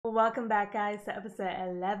Welcome back, guys, to episode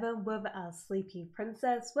 11 with our sleepy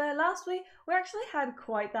princess, where last week we actually had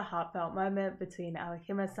quite the heartfelt moment between our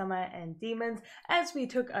Hime-sama and demons as we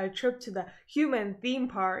took a trip to the human theme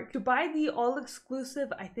park to buy the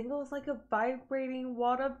all-exclusive, I think it was like a vibrating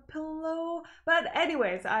water pillow. But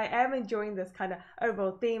anyways, I am enjoying this kind of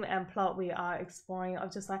overall theme and plot we are exploring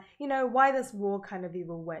of just like, you know, why this war kind of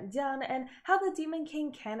evil went down and how the Demon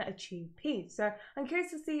King can achieve peace. So I'm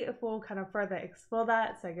curious to see if we'll kind of further explore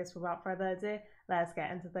that. So I guess without further ado, let's get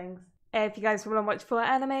into things. If you guys want to watch full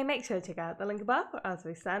anime, make sure to check out the link above as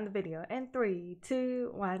we start the video in 3,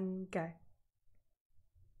 2, 1, go.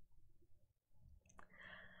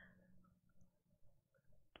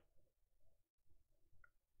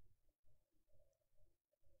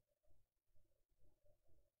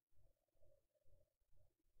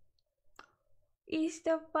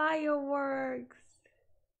 Easter fireworks!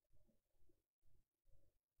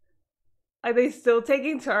 Are they still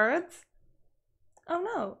taking turns? Oh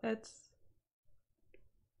no,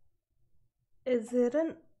 is it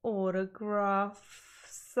an autograph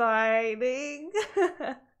signing?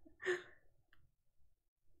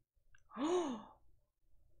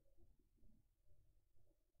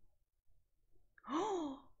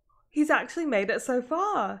 He's actually made it so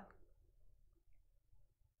far.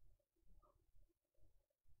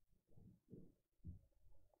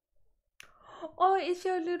 Oh, it's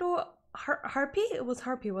your little harpy? It was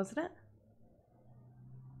harpy, wasn't it?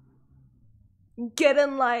 Get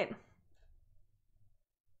in line.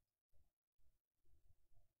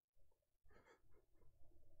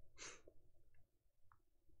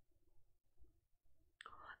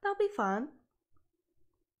 That'll be fun.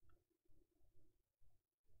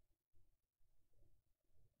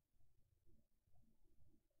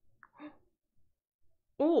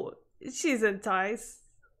 Oh, she's enticed.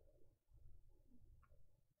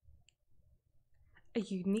 A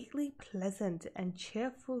uniquely pleasant and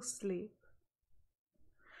cheerful sleep.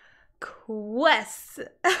 Quest!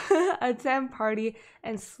 Attend party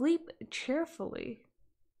and sleep cheerfully.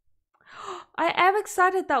 I am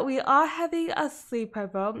excited that we are having a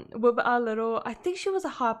sleepover with our little, I think she was a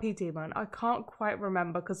harpy demon. I can't quite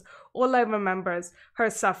remember because all I remember is her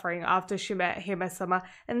suffering after she met Hime-sama,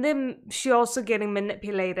 and then she also getting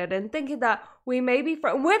manipulated and thinking that we may be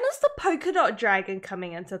friends. When is the polka dot dragon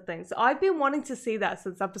coming into things? I've been wanting to see that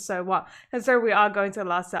since episode 1, and so we are going to the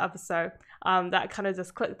last episode. That kind of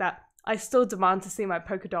just clicked that I still demand to see my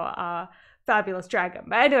polka dot fabulous dragon.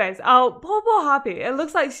 But anyways, poor Harpy. It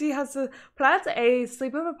looks like she has planned a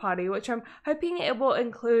sleepover party, which I'm hoping it will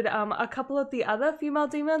include a couple of the other female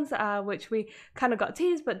demons, which we kind of got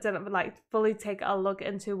teased but didn't like fully take a look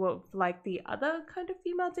into what like the other kind of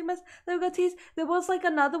female demons that we got teased. There was like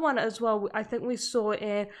another one as well. I think we saw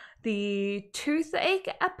in the toothache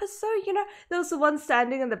episode, you know, there was the one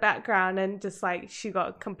standing in the background and just like she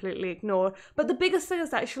got completely ignored. But the biggest thing is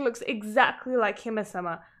that she looks exactly like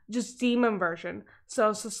Hime-sama, just demon version. So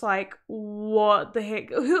it's just like, what the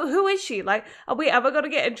heck? Who is she? Like, are we ever gonna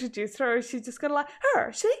get introduced to her? Or is she just gonna like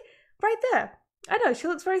her? She right there. I know she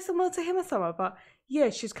looks very similar to Hime-sama, but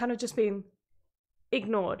yeah, she's kind of just been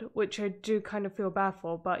ignored, which I do kind of feel bad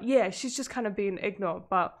for. But yeah, she's just kind of being ignored.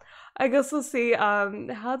 But I guess we'll see how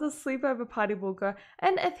the sleepover party will go,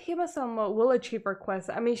 and if Hime-sama will achieve her quest.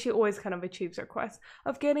 I mean, she always kind of achieves her quest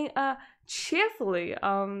of getting a cheerfully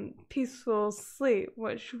peaceful sleep,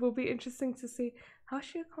 which will be interesting to see how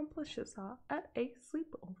she accomplishes that at a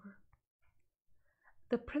sleepover.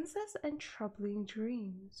 The Princess and Troubling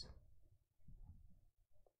Dreams.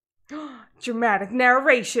 Dramatic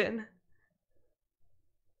narration.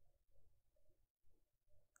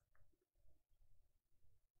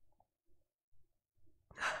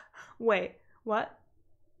 Wait, what?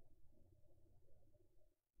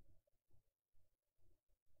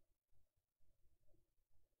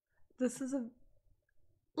 This is a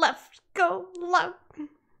left, go left.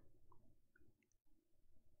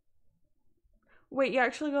 Wait, you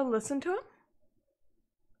actually gonna listen to him?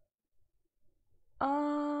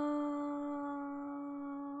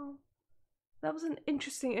 That was an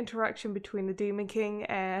interesting interaction between the Demon King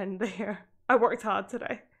and the hair. I worked hard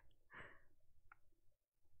today.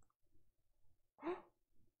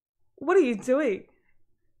 What are you doing?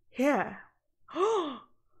 Yeah. Why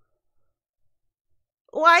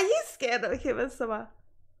are you scared of Hime-sama?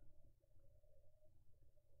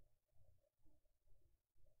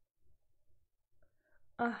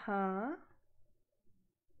 Uh-huh.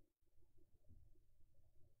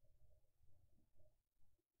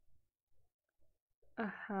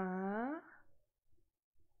 Uh-huh.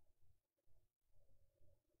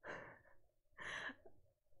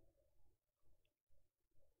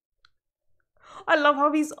 I love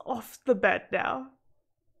how he's off the bed now.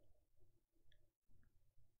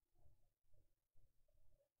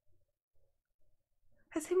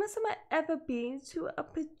 Has Hime-sama ever been to a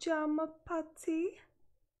pajama party?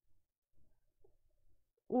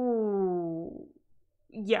 Ooh.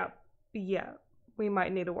 Yeah. Yeah. We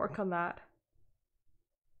might need to work on that.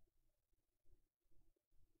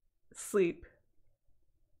 Sleep.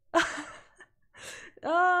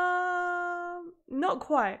 Not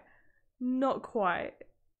quite. Not quite.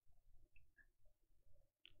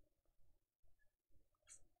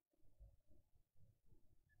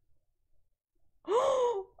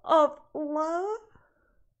 Of love?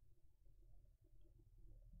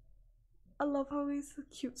 I love how he's the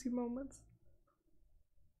cutesy moments.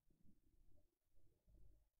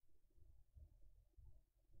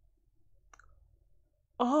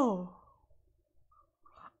 Oh.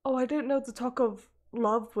 Oh, I didn't know the talk of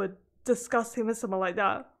love would discuss him as someone like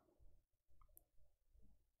that.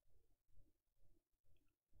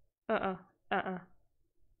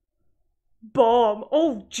 Bomb.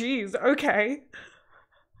 Oh, jeez. Okay.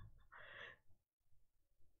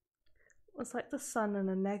 It's like the sun in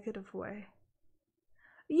a negative way.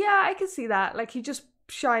 Yeah, I can see that. Like, he just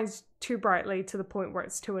shines too brightly to the point where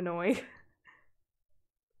it's too annoying.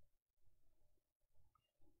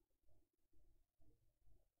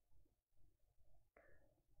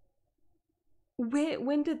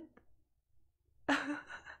 When did...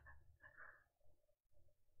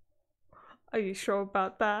 Are you sure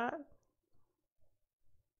about that?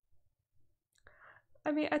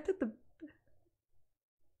 I mean, I think the...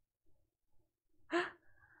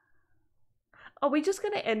 Are we just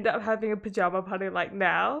gonna end up having a pajama party like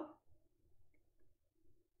now?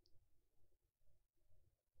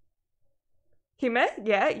 Hime?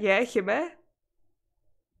 Yeah, Hime.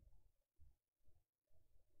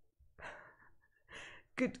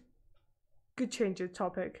 Good change of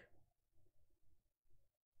topic.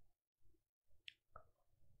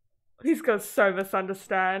 He's gonna so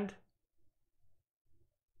misunderstand.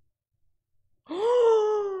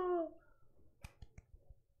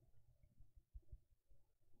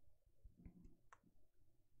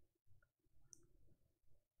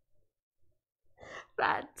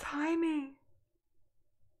 That timing.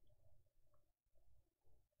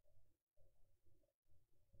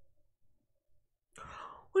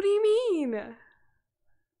 What do you mean?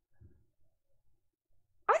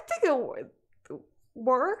 I think it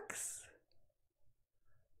works.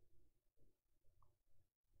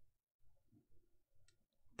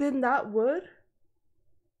 Then that would.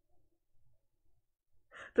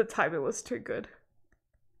 The timing was too good.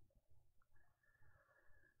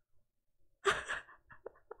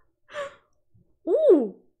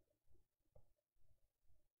 Ooh.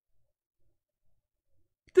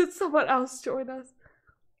 Did someone else join us?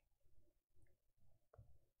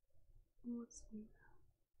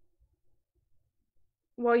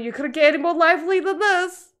 Well, you couldn't get any more lively than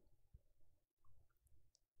this.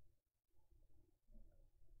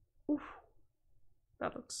 Oof.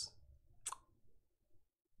 That looks...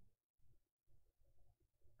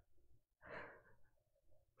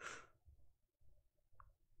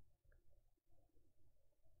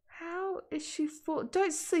 How is she fall?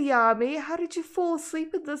 Don't say me. How did you fall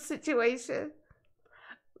asleep in this situation?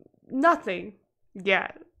 Nothing.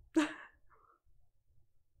 Yeah.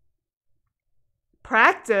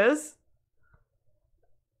 Practice?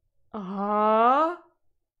 No.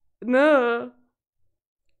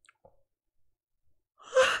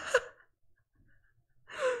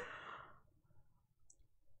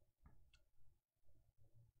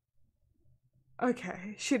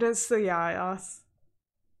 Okay, she didn't say us.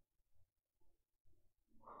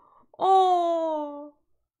 Oh.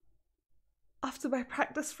 After my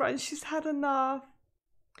practice run, she's had enough.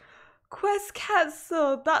 Quest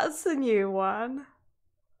cancelled. That's a new one.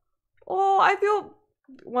 Oh, I feel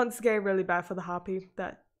once again really bad for the harpy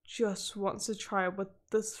that just wants to try with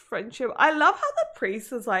this friendship. I love how the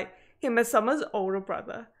priest is like Hime-sama's older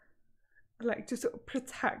brother. Like, just sort of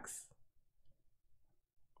protects.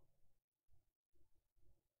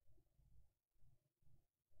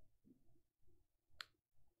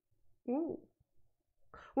 Ooh.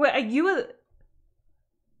 Wait,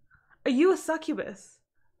 are you a succubus?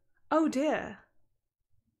 Oh dear.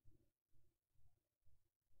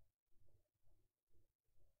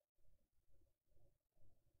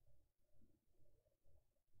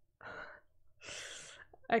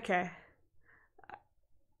 Okay.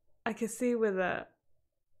 I can see with it.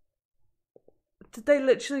 Did they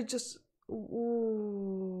literally just...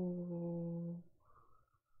 Ooh.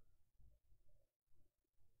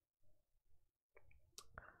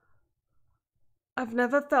 I've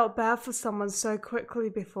never felt bad for someone so quickly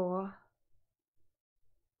before.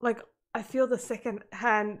 Like, I feel the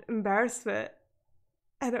second-hand embarrassment,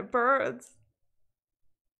 and it burns.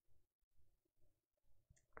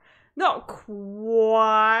 Not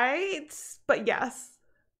quite, but yes.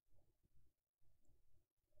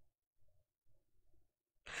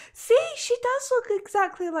 See, she does look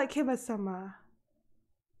exactly like Hime-sama.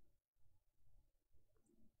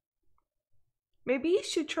 Maybe you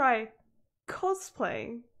should try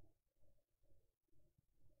cosplaying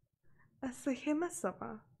as the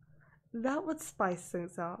Hime-sama. That would spice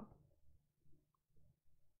things up.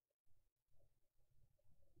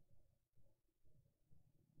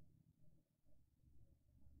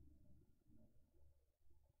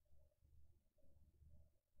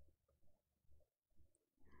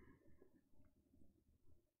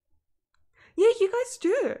 Yeah, you guys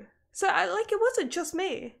do. So it wasn't just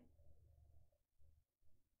me.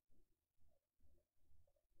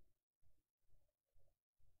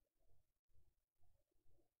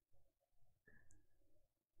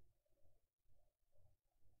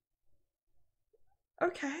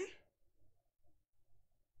 Okay.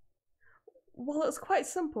 Well, it's quite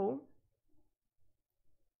simple.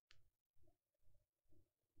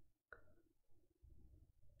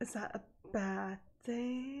 Is that a bad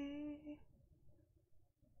thing?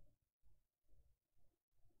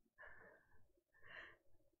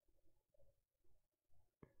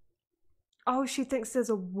 Oh, she thinks there's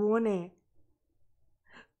a warning.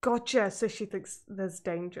 Gotcha, so she thinks there's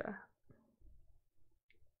danger.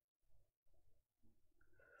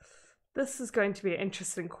 This is going to be an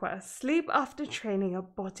interesting quest. Sleep after training a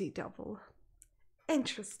body double.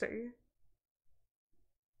 Interesting.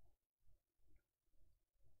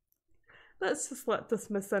 Let's just let this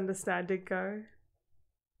misunderstanding go.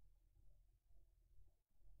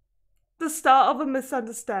 The start of a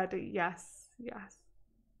misunderstanding, yes, yes.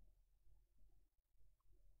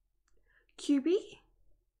 QB?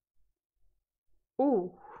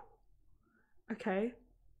 Oh. Okay.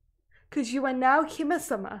 Because you are now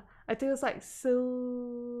Hime-sama. I think it was like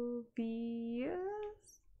Sylvia's?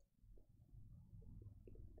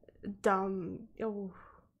 Dumb. Oh.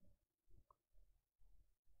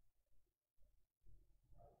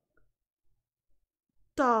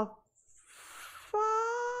 The fuck?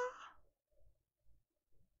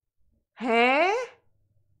 Hey?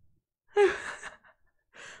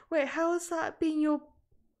 Wait, how is that being your...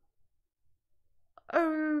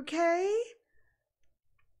 Okay?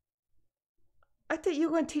 I thought you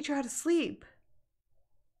were going to teach her how to sleep.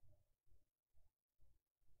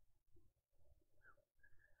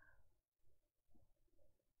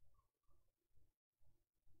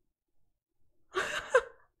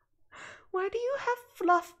 Why do you have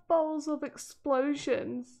fluff balls of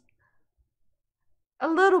explosions? A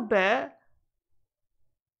little bit.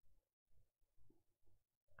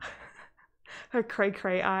 Her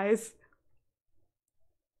cray-cray eyes.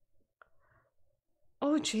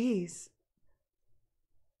 Oh, jeez.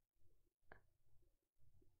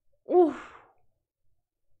 Oh.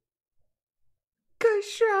 Good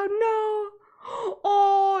shroud, no.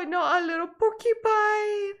 Oh, not a little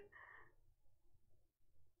porcupine.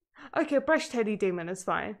 Okay, brush teddy demon is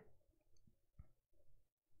fine.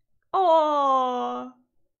 Oh.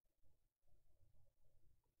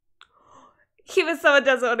 Even someone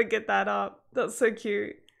doesn't want to get that up. That's so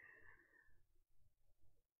cute.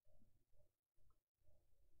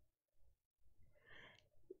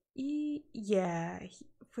 Yeah,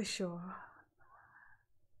 for sure.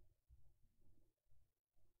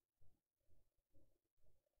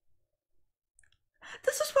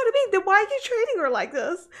 This is what I mean. Then why are you training her like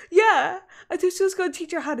this? Yeah, I thought she was going to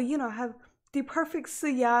teach her how to, have the perfect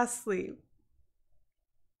sleep.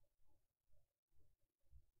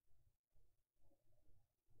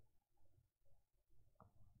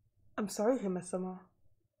 I'm sorry, Hime-sama.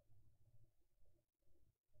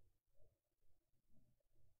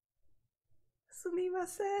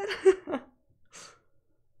 Sumimasen.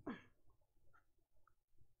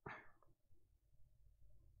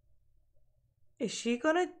 Is she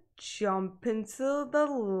gonna jump into the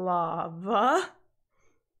lava?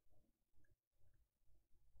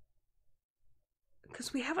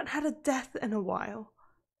 Because we haven't had a death in a while.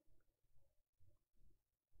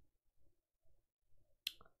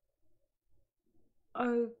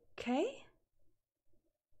 Okay.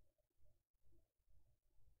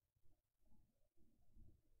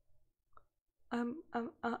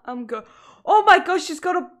 I'm good. Oh my gosh, she's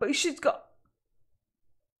got.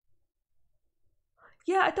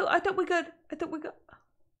 Yeah, I thought we good. I thought we good.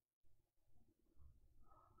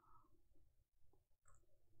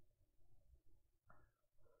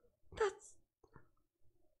 That's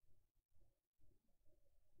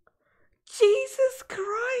Jesus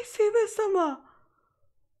Christ, Hime-sama.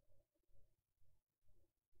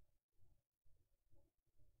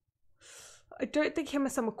 I don't think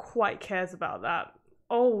Hime-sama quite cares about that.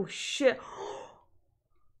 Oh shit.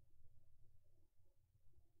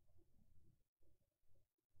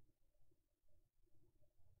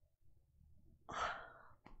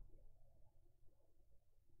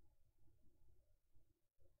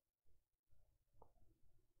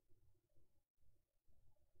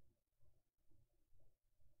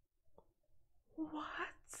 What?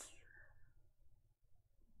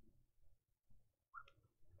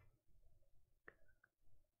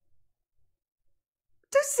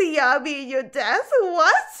 To see Abby in your death?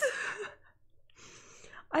 What?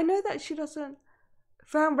 I know that she doesn't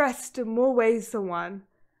found rest in more ways than one.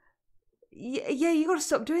 Yeah, you gotta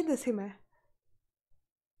stop doing this, Hime.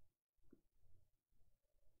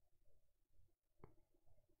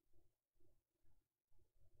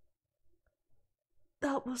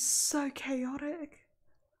 That was so chaotic.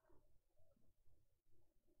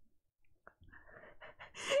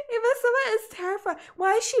 Hime-sama is terrifying.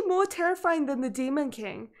 Why is she more terrifying than the Demon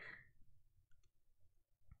King?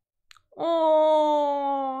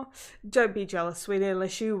 Oh, don't be jealous, sweetie,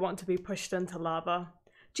 unless you want to be pushed into lava.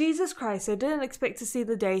 Jesus Christ, I didn't expect to see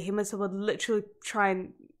the day Hime-sama would literally try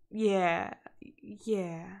and... Yeah.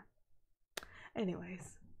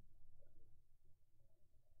 Anyways.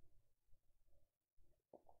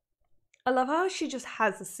 I love how she just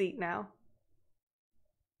has a seat now.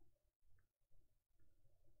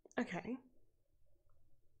 Okay.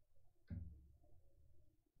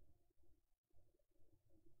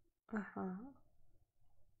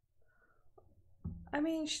 I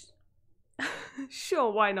mean,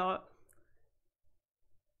 sure, why not?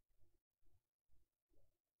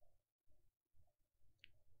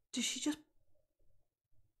 Did she just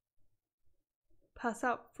pass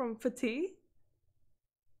out from fatigue?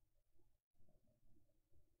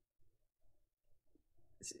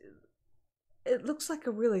 It looks like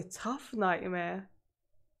a really tough nightmare.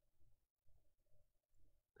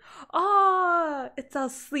 Ah, it's our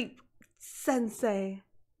sleep sensei.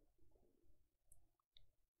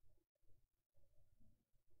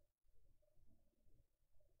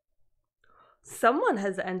 Someone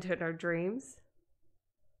has entered our dreams.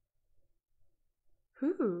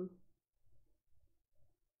 Who?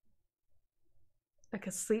 Like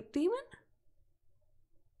a sleep demon?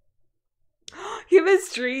 Give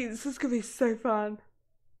us dreams. This is gonna be so fun.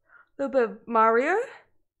 A little bit of Mario.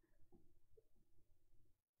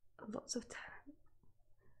 Lots of talent.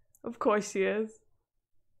 Of course she is.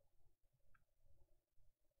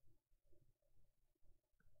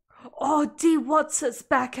 Oh, D. Watson's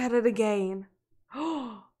back at it again.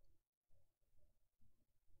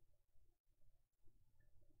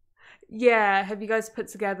 Yeah, have you guys put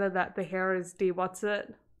together that the hair is D.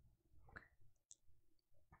 Watson?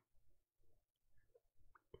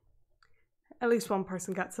 At least one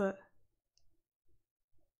person gets it.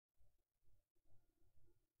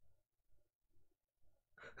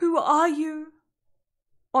 Who are you?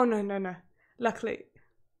 Oh, no. Luckily.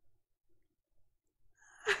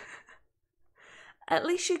 At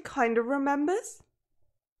least she kind of remembers.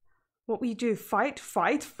 What we do, fight.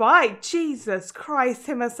 Jesus Christ,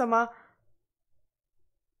 Hime-sama.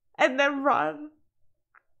 And then run.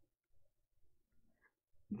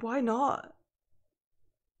 Why not?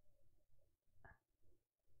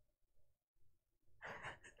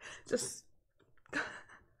 Just...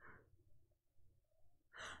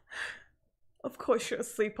 Of course you're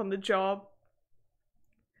asleep on the job.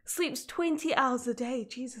 Sleeps 20 hours a day.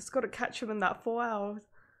 Jesus, gotta catch him in that 4 hours.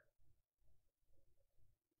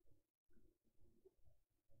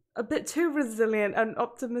 A bit too resilient and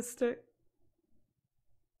optimistic.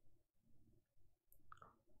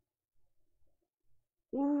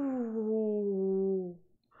 Ooh.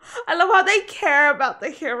 I love how they care about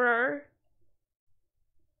the hero.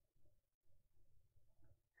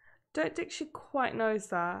 Don't think she quite knows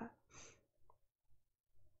that.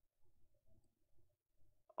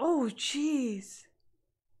 Oh, jeez.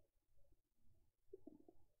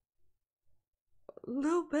 A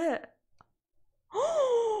little bit.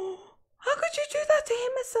 Oh, how could you do that to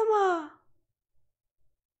Hime-sama?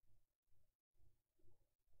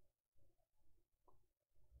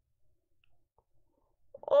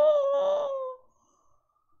 Oh.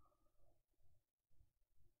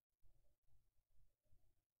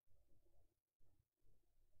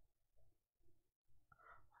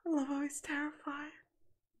 I love how he's terrified.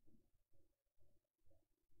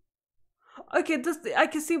 Okay, I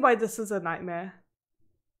can see why this is a nightmare.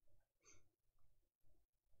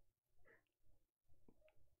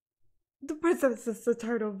 the princess is the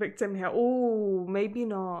total victim here. Oh, maybe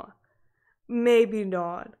not. Maybe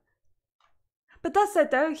not. But that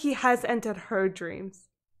said though, he has entered her dreams.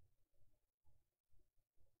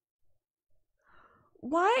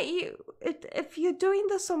 Why are you, if you're doing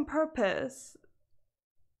this on purpose?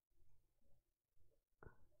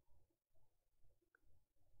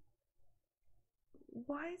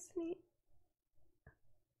 Why isn't he?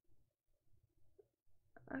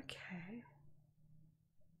 Okay.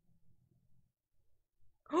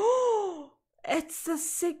 Oh, it's the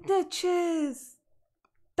signatures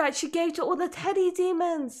that she gave to all the teddy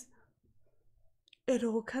demons. It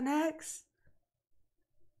all connects.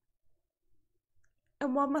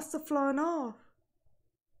 And one must have flown off.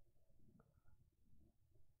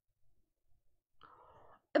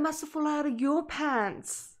 It must have fallen out of your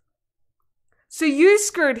pants. So you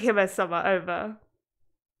screwed Hime-sama over.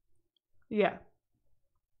 Yeah.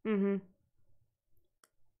 Mm-hmm.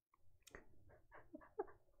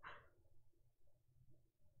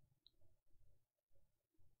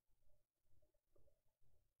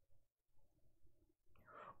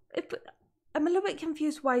 I'm a little bit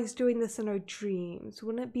confused why he's doing this in her dreams.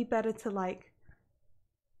 Wouldn't it be better to like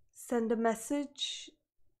send a message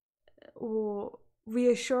or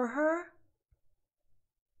reassure her?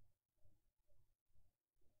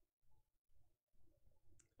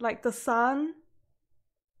 Like the sun?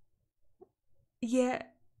 Yeah.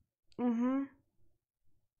 Mm-hmm.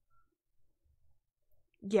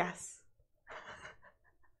 Yes.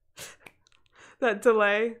 That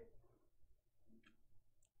delay.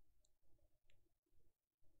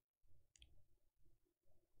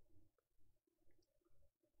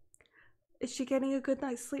 Is she getting a good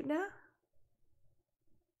night's sleep now?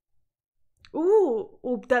 Ooh,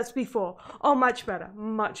 oh, that's before. Oh, much better,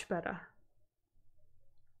 much better.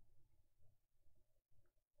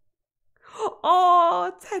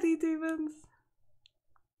 Oh, teddy demons.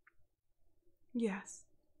 Yes.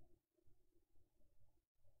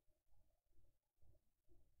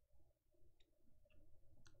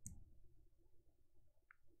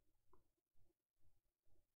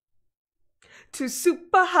 To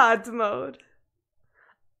super hard mode.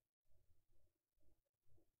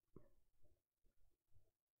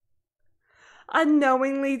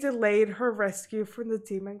 Unknowingly delayed her rescue from the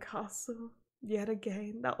demon castle. Yet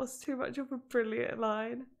again, that was too much of a brilliant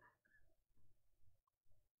line.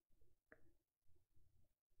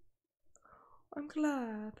 I'm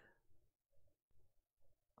glad.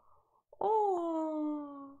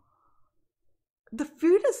 Oh. The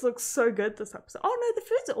food has looked so good this episode. Oh no, the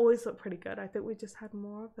foods always look pretty good. I think we just had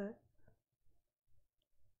more of it.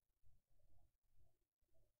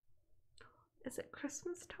 Is it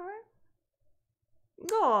Christmas time?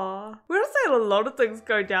 Aw. We're gonna say a lot of things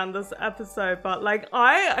go down this episode, but like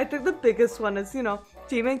I think the biggest one is, you know,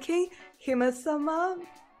 Demon King, Hime-sama.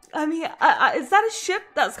 I mean, is that a ship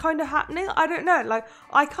that's kind of happening? I don't know. Like,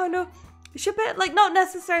 I kind of ship it, like not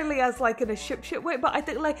necessarily as like in a ship way, but I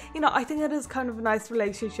think like, you know, I think it is kind of a nice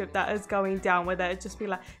relationship that is going down, whether it just be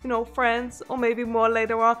like, you know, friends or maybe more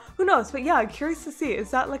later on, who knows. But yeah, I'm curious to see,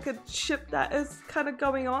 is that like a ship that is kind of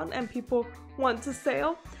going on and people want to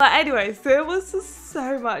sail? But anyways, there was just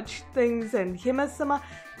so much things, and Hime-sama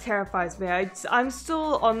terrifies me. I'm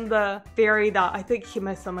still on the theory that I think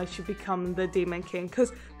Hime-sama should become the Demon King,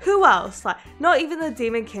 because who else? Like, not even the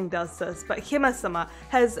Demon King does this, but Hime-sama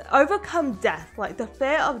has overcome death, like the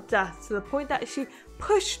fear of death, to the point that she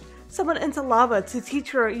pushed someone into lava to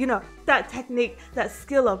teach her, you know, that technique, that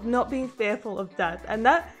skill of not being fearful of death, and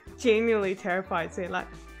that genuinely terrifies me. Like,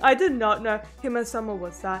 I did not know Hime-sama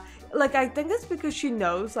was that. Like, I think it's because she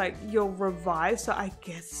knows, like, you'll revive, so I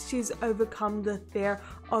guess she's overcome the fear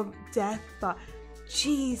of death, but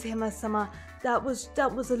geez, Hime-sama, that was a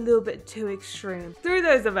little bit too extreme. Through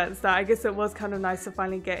those events, that I guess it was kind of nice to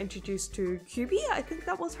finally get introduced to Kyubi, I think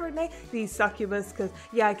that was her name, the succubus, because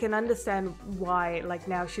yeah, I can understand why, like,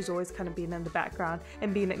 now she's always kind of been in the background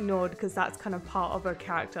and being ignored, because that's kind of part of her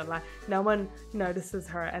character. Like, no one notices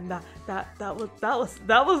her, and that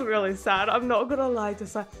was really sad. I'm not gonna lie,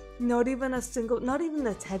 just like, not even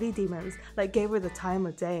the teddy demons like gave her the time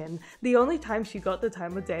of day, and the only time she got the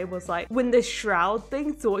time of day was like when the shroud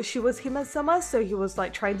thing thought she was Hime-sama, so he was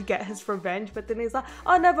like trying to get his revenge, but then he's like,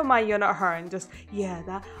 oh, never mind, you're not her, and just, yeah,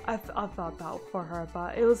 that I felt that for her.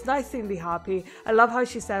 But it was nice seeing the happy. I love how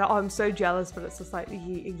she said, oh, I'm so jealous, but it's just like,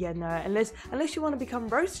 yeah, no, unless you want to become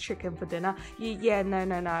roast chicken for dinner, yeah, no,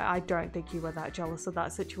 I don't think you were that jealous of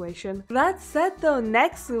that situation. That said though,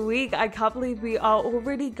 next week, I can't believe we are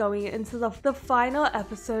already going going into the final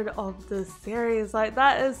episode of the series. Like,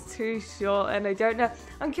 that is too short, and I don't know.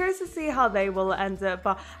 I'm curious to see how they will end it,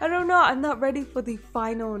 but I don't know. I'm not ready for the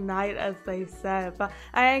final night, as they said, but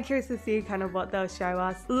I am curious to see kind of what they'll show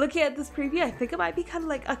us. Looking at this preview, I think it might be kind of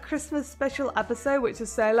like a Christmas special episode, which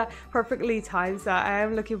is so like perfectly timed, so I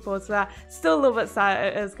am looking forward to that. Still a little bit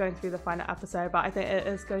sad it is going to be the final episode, but I think it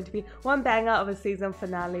is going to be one banger of a season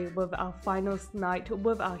finale with our final night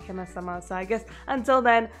with our Hime-sama. So I guess until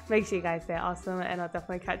then, make sure you guys stay awesome, and I'll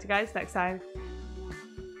definitely catch you guys next time.